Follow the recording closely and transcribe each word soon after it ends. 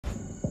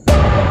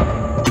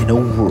In a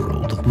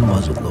world of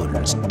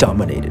muzzleloaders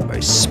dominated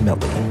by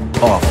smelly,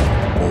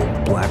 awful,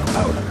 old black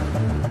powder,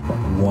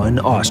 one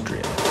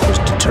Austrian was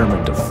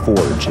determined to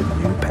forge a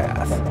new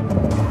path.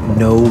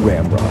 No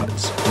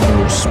ramrods,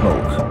 no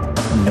smoke,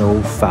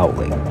 no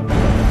fouling,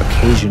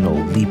 occasional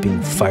leaping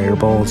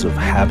fireballs of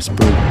Habsburg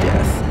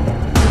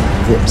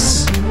death.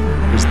 This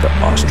is the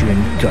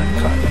Austrian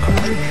Guncotton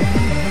cartridge.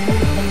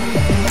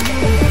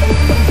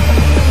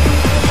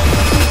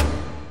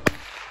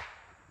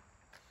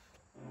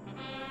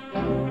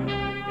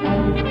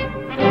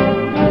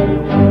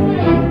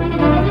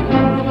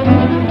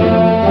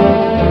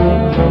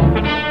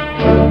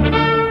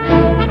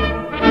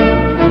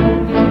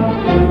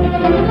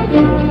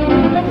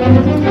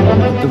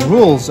 The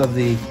rules of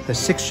the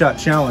 6-shot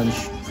challenge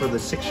for the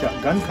 6-shot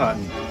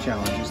Guncotton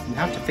challenge is you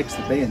have to fix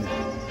the bayonet,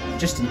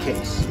 just in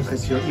case,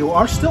 because you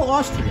are still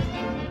Austrian.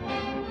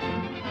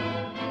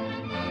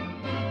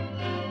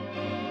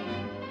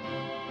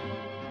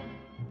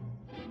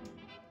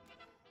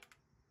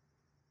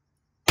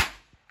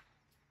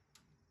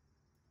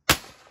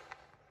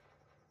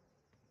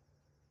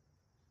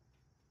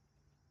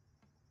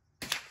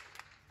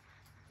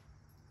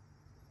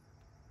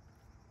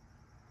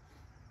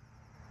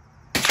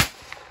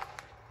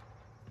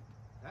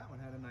 That one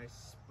had a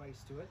nice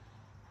spice to it.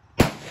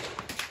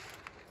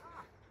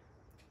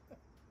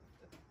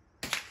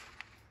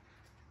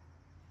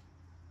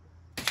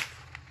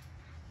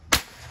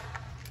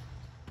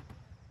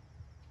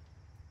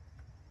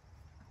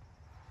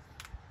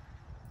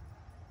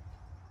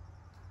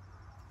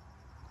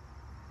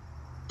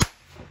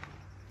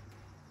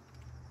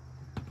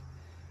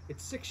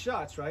 6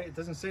 shots, right? It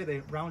doesn't say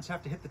the rounds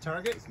have to hit the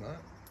target. It's not.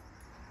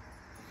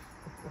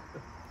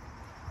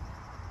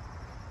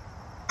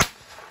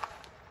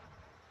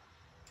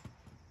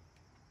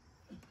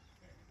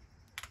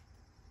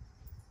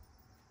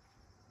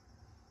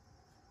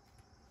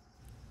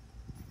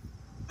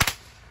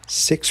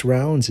 Six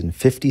rounds in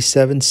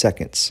 57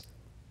 seconds,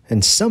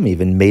 and some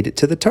even made it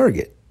to the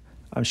target.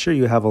 I'm sure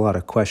you have a lot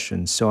of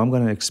questions, so I'm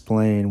going to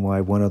explain why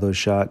one of those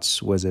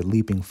shots was a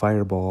leaping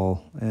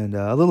fireball, and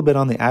a little bit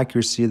on the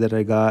accuracy that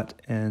I got,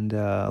 and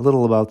a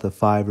little about the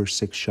 5 or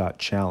 6 shot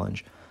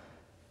challenge.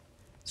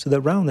 So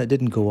that round that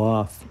didn't go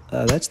off,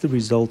 that's the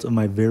result of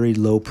my very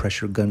low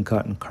pressure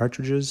Guncotton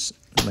cartridges.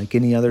 Like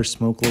any other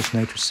smokeless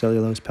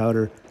nitrocellulose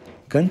powder,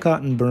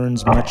 Guncotton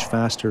burns much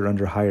faster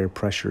under higher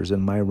pressures,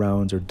 and my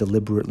rounds are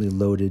deliberately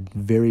loaded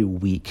very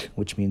weak,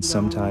 which means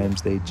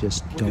sometimes they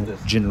just don't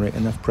generate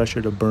enough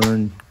pressure to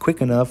burn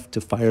quick enough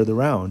to fire the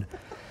round.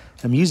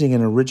 I'm using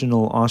an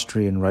original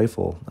Austrian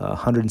rifle,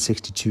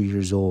 162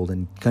 years old,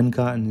 and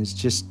Guncotton is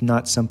just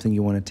not something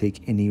you want to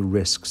take any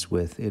risks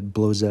with. It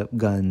blows up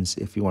guns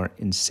if you aren't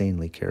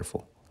insanely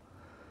careful.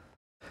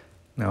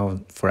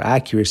 Now, for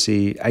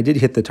accuracy, I did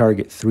hit the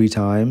target 3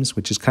 times,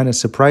 which is kind of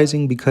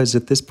surprising because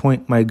at this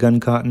point my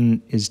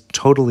Guncotton is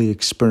totally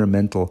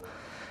experimental.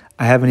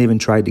 I haven't even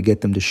tried to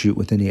get them to shoot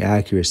with any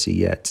accuracy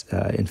yet.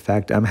 In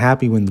fact, I'm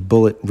happy when the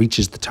bullet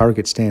reaches the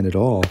target stand at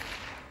all.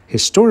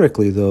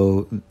 Historically,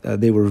 though,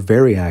 they were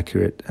very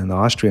accurate, and the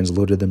Austrians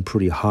loaded them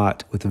pretty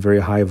hot with a very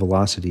high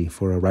velocity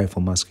for a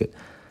rifle musket.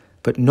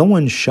 But no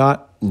one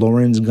shot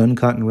Lorenz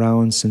Guncotton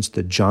rounds since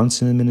the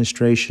Johnson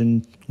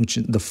administration, which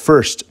is the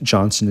first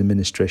Johnson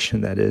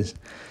administration, that is.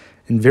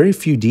 And very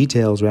few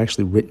details are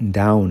actually written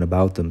down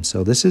about them.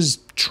 So this is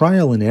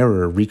trial and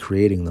error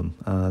recreating them.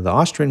 The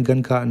Austrian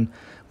Guncotton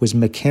was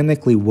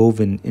mechanically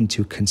woven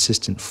into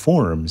consistent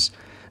forms,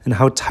 and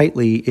how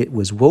tightly it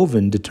was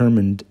woven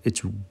determined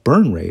its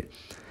burn rate.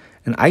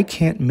 And I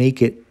can't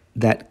make it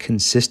that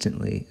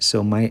consistently,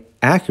 so my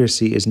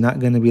accuracy is not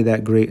going to be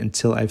that great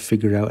until I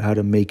figure out how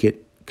to make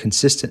it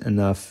consistent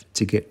enough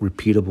to get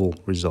repeatable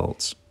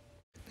results.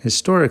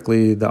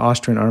 Historically, the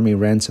Austrian army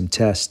ran some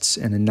tests,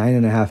 and in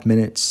 9.5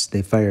 minutes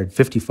they fired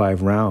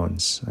 55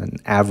 rounds, an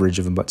average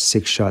of about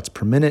 6 shots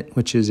per minute,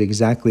 which is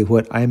exactly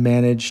what I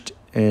managed.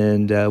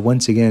 And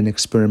once again,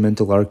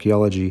 experimental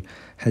archaeology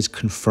has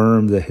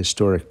confirmed the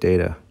historic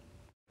data.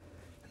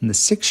 And the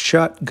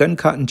 6-shot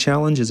Guncotton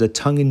challenge is a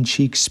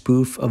tongue-in-cheek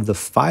spoof of the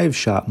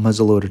 5-shot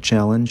muzzleloader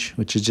challenge,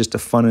 which is just a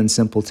fun and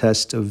simple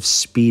test of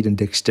speed and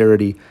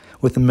dexterity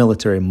with a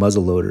military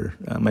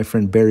muzzleloader. My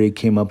friend Barry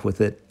came up with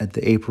it at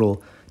the April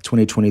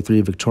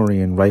 2023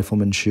 Victorian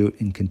Rifleman Shoot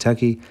in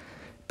Kentucky.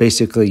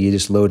 Basically, you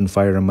just load and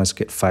fire a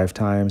musket 5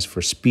 times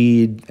for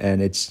speed,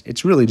 and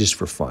it's really just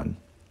for fun.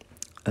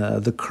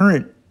 The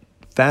current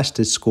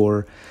fastest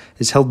score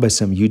is held by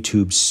some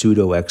YouTube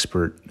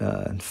pseudo-expert,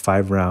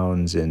 5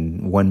 rounds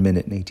in 1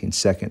 minute and 18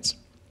 seconds.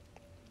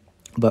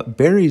 But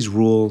Barry's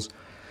rules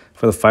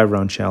for the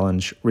 5-round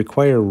challenge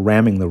require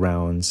ramming the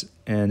rounds,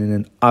 and in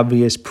an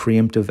obvious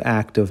preemptive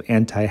act of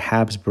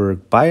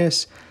anti-Habsburg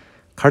bias,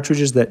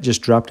 cartridges that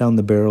just drop down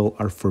the barrel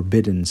are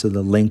forbidden, so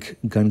the Link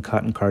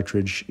Guncotton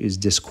cartridge is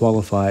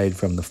disqualified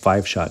from the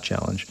 5-shot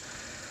challenge,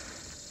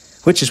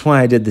 which is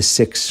why I did the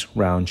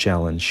 6-round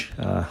challenge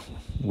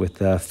with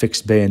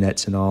fixed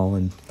bayonets and all,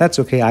 and that's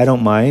okay, I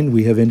don't mind.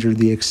 We have entered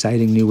the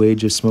exciting new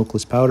age of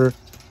smokeless powder.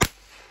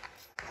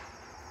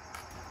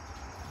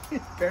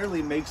 It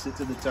barely makes it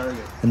to the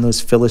target. And those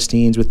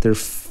Philistines with their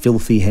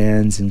filthy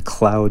hands and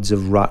clouds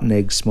of rotten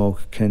egg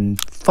smoke can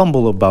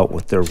fumble about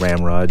with their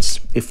ramrods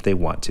if they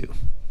want to.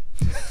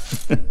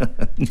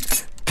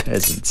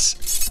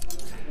 Peasants.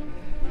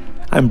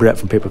 I'm Brett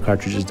from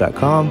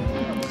papercartridges.com.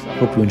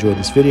 Hope you enjoyed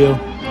this video.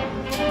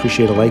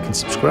 Appreciate a like and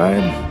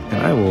subscribe,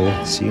 and I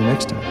will see you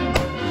next time.